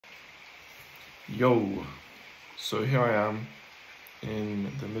Yo, so here I am in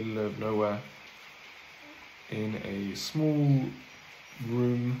the middle of nowhere in a small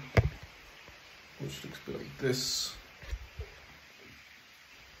room which looks a bit like this.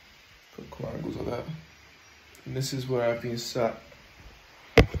 Put cool angles of that. And this is where I've been sat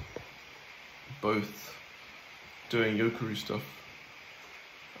both doing yokeru stuff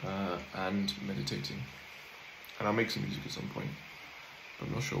and meditating. And I'll make some music at some point, but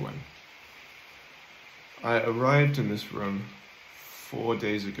I'm not sure when. I arrived in this room 4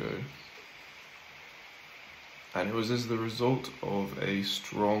 days ago, and it was as the result of a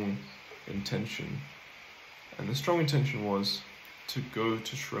strong intention. And the strong intention was to go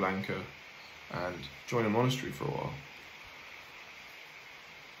to Sri Lanka and join a monastery for a while.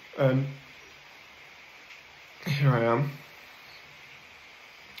 And here I am.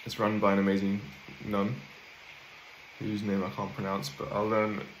 It's run by an amazing nun whose name I can't pronounce, but I'll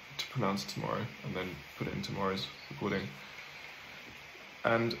learn to pronounce it tomorrow and then put it in tomorrow's recording.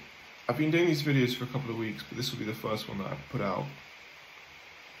 And I've been doing these videos for a couple of weeks, but this will be the first one that I've put out.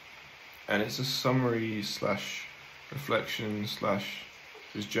 And it's a summary slash reflection slash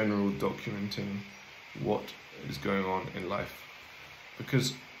just general documenting what is going on in life.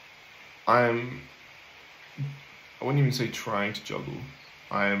 Because I wouldn't even say trying to juggle,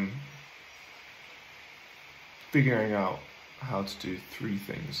 I am figuring out how to do 3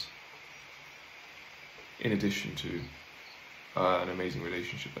 things in addition to an amazing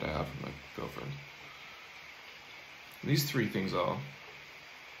relationship that I have with my girlfriend. And these 3 things are: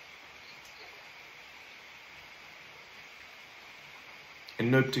 in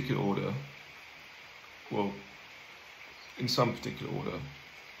no particular order, well, in some particular order,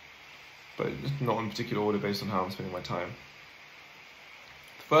 but not in particular order based on how I'm spending my time.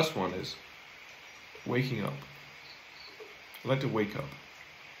 The first one is waking up. I like to wake up.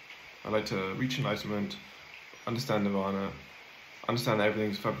 I like to reach enlightenment, understand nirvana, understand that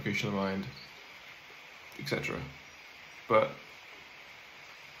everything's a fabrication of the mind, etc. But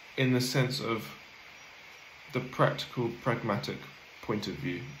in the sense of the practical, pragmatic point of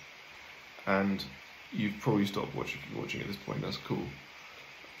view. And you've probably stopped watching at this point, that's cool.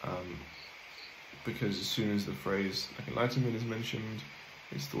 Because as soon as the phrase like enlightenment is mentioned,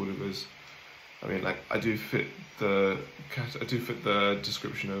 it's thought of as, I mean, like, I do fit the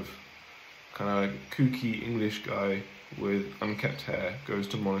description of kind of like kooky English guy with unkept hair, goes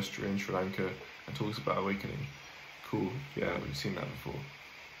to monastery in Sri Lanka and talks about awakening. Cool, yeah, we've seen that before.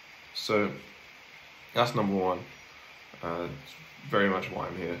 So that's number one. It's very much why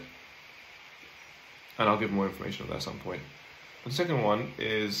I'm here. And I'll give more information on that at some point. The second one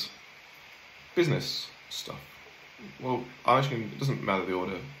is business stuff. Well, actually, it doesn't matter the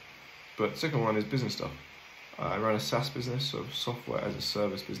order. But the second one is business stuff. I run a SaaS business, so software as a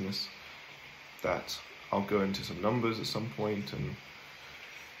service business, that I'll go into some numbers at some point and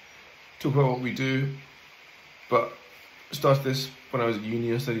talk about what we do. But I started this when I was at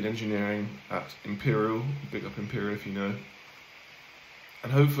uni. I studied engineering at Imperial, big up Imperial if you know.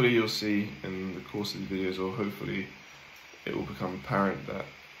 And hopefully you'll see in the course of the videos, or hopefully it will become apparent that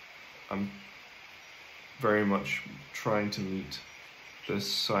I'm very much trying to meet the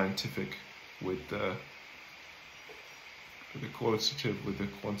scientific with the qualitative with the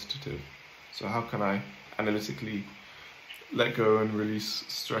quantitative. So how can I analytically let go and release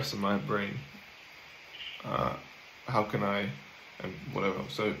stress in my brain? How can I, and whatever.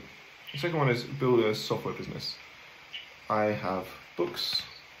 So the second one is build a software business. I have books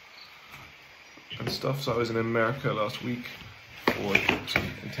and stuff. So I was in America last week for some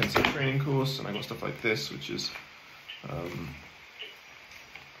intensive training course, and I got stuff like this, which is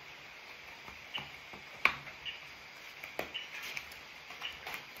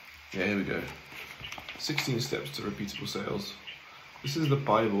yeah, here we go. 16 steps to repeatable sales. This is the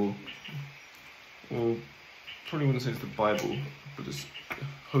Bible. Well, probably wouldn't say it's the Bible, but it's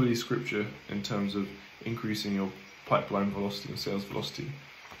holy scripture in terms of increasing your pipeline velocity and sales velocity.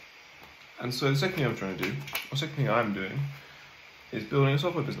 And so the second thing I'm trying to do, or second thing I'm doing, is building a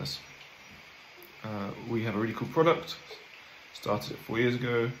software business. We have a really cool product. Started it 4 years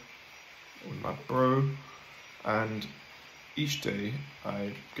ago with my bro, and each day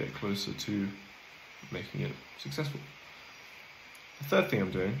I get closer to making it successful. The third thing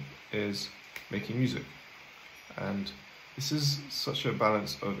I'm doing is making music. And this is such a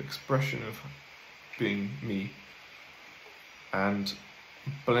balance of expression of being me and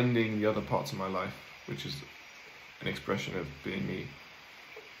blending the other parts of my life, which is an expression of being me.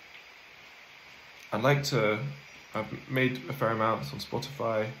 I've made a fair amount, it's on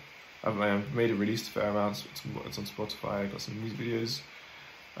Spotify. I've made a release a fair amount, it's on Spotify. I've got some music videos.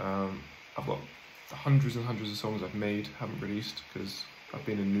 I've got the hundreds and hundreds of songs I've made, haven't released because I've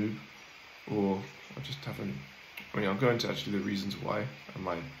been a noob, or I just haven't. I mean, I'll go into actually the reasons why and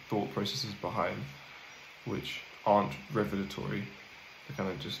my thought processes behind, which aren't revelatory. They're kind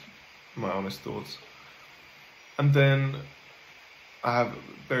of just my honest thoughts. And then I have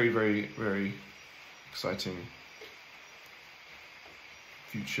very, very, very exciting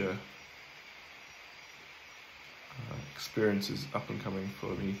future experiences up and coming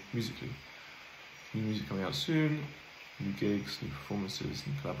for me musically. New music coming out soon, new gigs, new performances,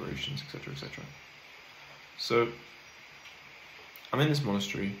 new collaborations, etc., etc. So, I'm in this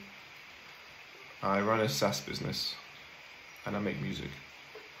monastery. I run a SaaS business, and I make music.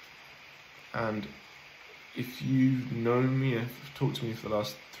 And if you've known me, if you've talked to me for the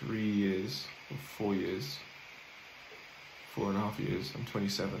last 3 years, or 4 years, 4.5 years, I'm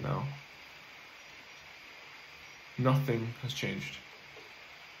 27 now, nothing has changed.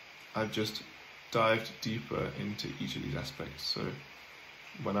 I've just dived deeper into each of these aspects. So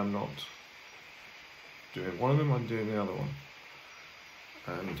when I'm not doing one of them, I'm doing the other one.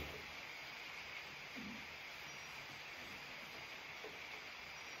 And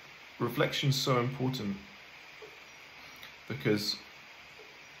reflection's so important, because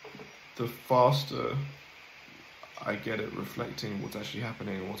the faster I get at reflecting what's actually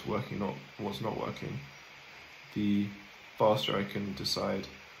happening, what's working, what's not working, the faster I can decide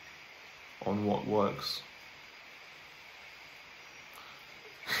on what works.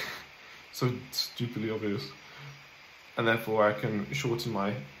 So stupidly obvious. And therefore I can shorten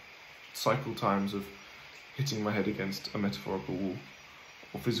my cycle times of hitting my head against a metaphorical wall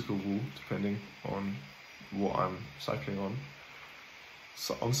or physical wall, depending on what I'm cycling on.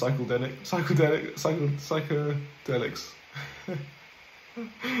 So on psychedelics.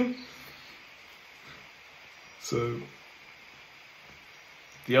 So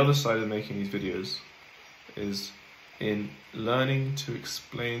the other side of making these videos is in learning to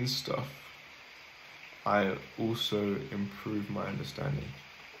explain stuff, I also improve my understanding.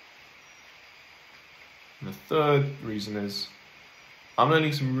 And the third reason is I'm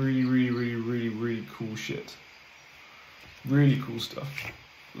learning some really cool shit. Really cool stuff.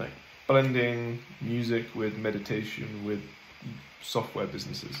 Like blending music with meditation with software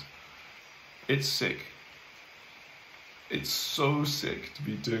businesses. It's sick. It's so sick to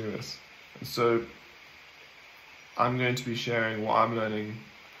be doing this. And so I'm going to be sharing what I'm learning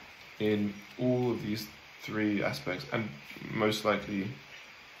in all of these 3 aspects, and most likely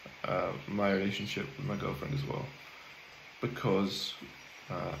my relationship with my girlfriend as well, because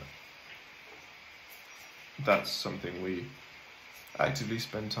that's something we actively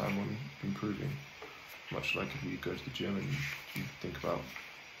spend time on improving, much like if you go to the gym and you think about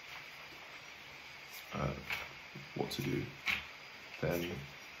what to do, then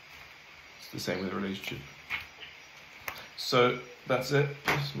it's the same with a relationship. So that's it.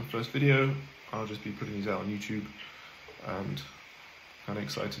 This is my first video. I'll just be putting these out on YouTube, and kind of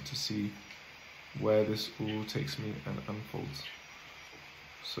excited to see where this all takes me and unfolds.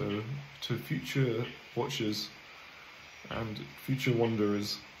 So to future watchers and future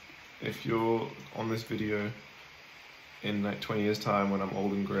wanderers, if you're on this video in like 20 years time when I'm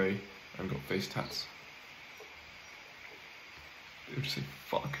old and grey and got face tats, it would just say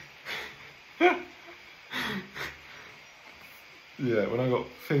fuck. Yeah, when I got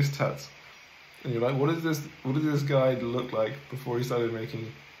face tats, and you're like, what did this guy look like before he started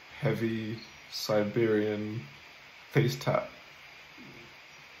making heavy Siberian face tat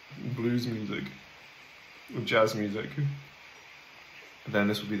blues music or jazz music? Then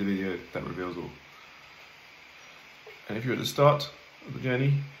this will be the video that reveals all. And if you're at the start of the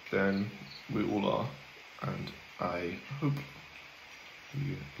journey, then we all are, and I hope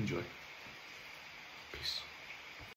you enjoy. Peace.